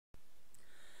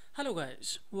Hello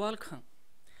guys, welcome.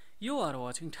 You are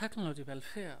watching Technology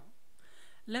Welfare.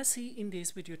 Let's see in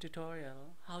this video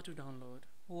tutorial how to download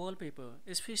wallpaper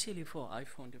especially for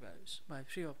iPhone device by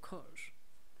free of course.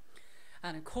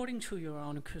 And according to your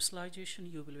own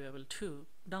customization, you will be able to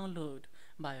download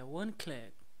by a one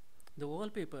click the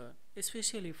wallpaper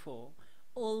especially for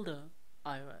all the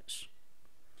iOS.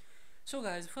 So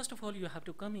guys, first of all you have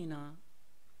to come in a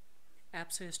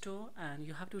App Store and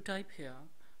you have to type here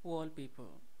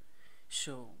wallpaper.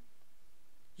 So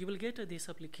you will get these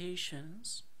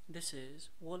applications. This is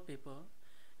wallpaper.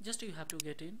 Just you have to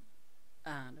get in,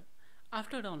 and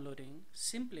after downloading,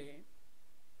 simply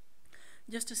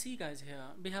just to see guys, here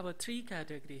we have a three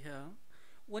category here.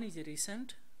 One is a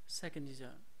recent, second is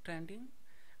a trending,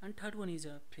 and third one is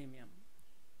a premium.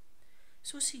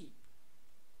 So see,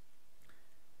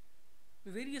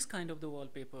 various kind of the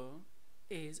wallpaper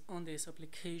is on this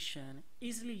application.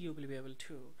 Easily you will be able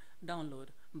to download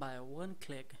by a one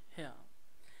click here.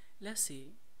 Let's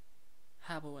see,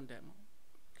 have a one demo.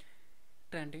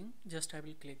 Trending, just I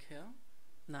will click here.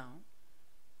 Now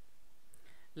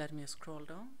let me scroll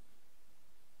down.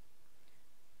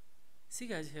 See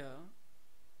guys, here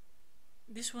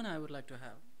this one I would like to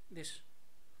have this.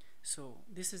 So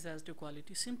this is as the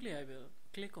quality. Simply I will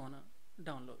click on a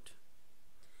download.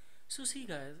 So see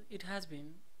guys, it has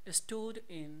been stored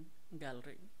in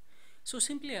gallery. So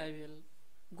simply I will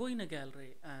go in a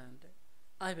gallery and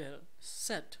I will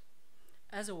set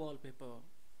as a wallpaper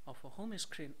of a home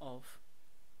screen of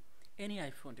any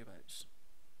iPhone device.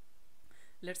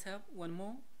 Let's have one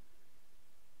more.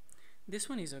 This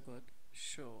one is a good,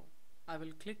 so I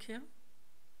will click here.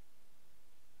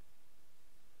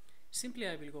 Simply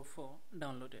I will go for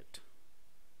download it.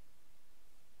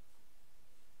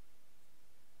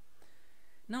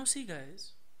 Now see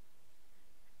guys,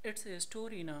 it's a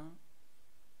store in a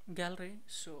gallery,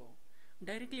 so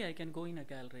directly I can go in a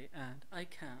gallery and I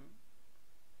can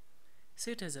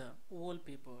set as a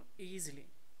wallpaper easily.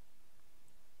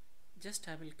 Just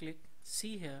I will click,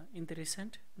 see here in the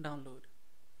recent download,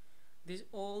 this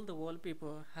all the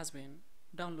wallpaper has been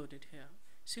downloaded here.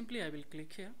 Simply I will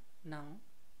click here. Now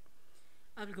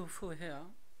I will go for here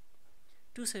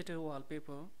to set a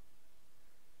wallpaper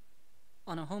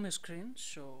on a home screen.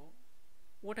 So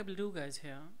what I will do guys,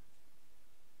 here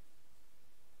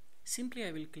simply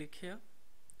I will click here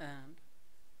and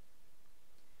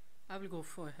I will go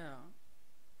for here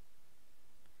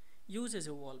use as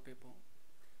a wallpaper.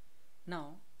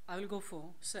 Now I will go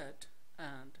for set,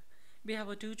 and we have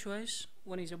a two choice.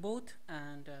 One is a both,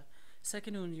 and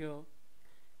second one your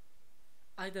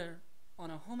either on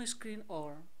a home screen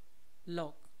or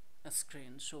lock a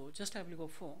screen. So just I will go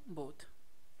for both.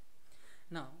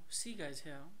 Now see guys,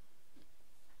 here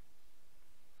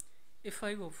if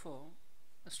I go for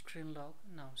a screen lock,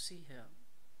 now see here,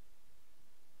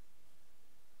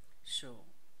 so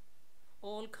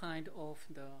all kind of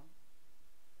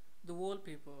the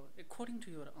wallpaper according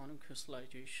to your own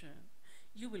customization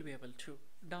you will be able to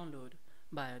download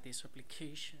via these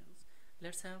applications.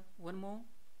 Let's have one more.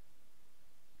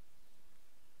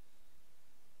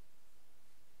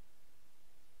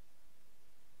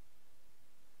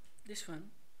 This one,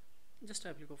 just I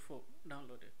will go for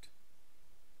download it.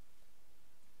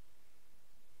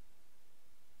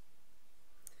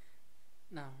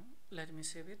 Now let me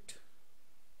save it.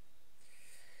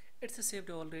 It's saved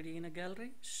already in a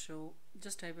gallery, so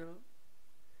just I will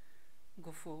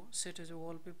go for set as a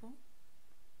wallpaper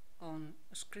on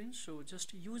a screen. So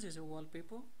just use as a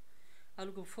wallpaper.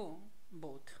 I'll go for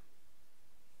both.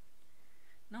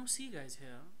 Now see guys,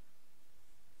 here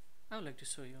I would like to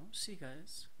show you. See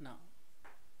guys, now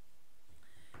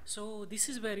so this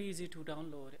is very easy to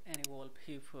download any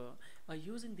wallpaper by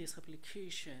using these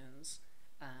applications,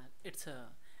 and it's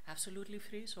absolutely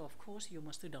free. So of course you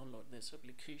must download these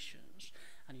applications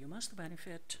and you must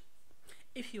benefit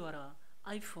if you are a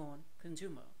iPhone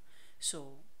consumer.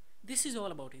 So this is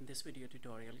all about in this video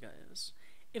tutorial guys.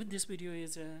 If this video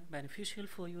is beneficial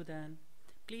for you, then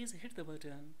please hit the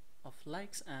button of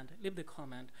likes and leave the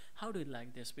comment how do you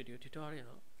like this video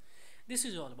tutorial. This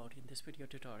is all about in this video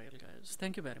tutorial guys.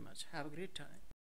 Thank you very much. Have a great time.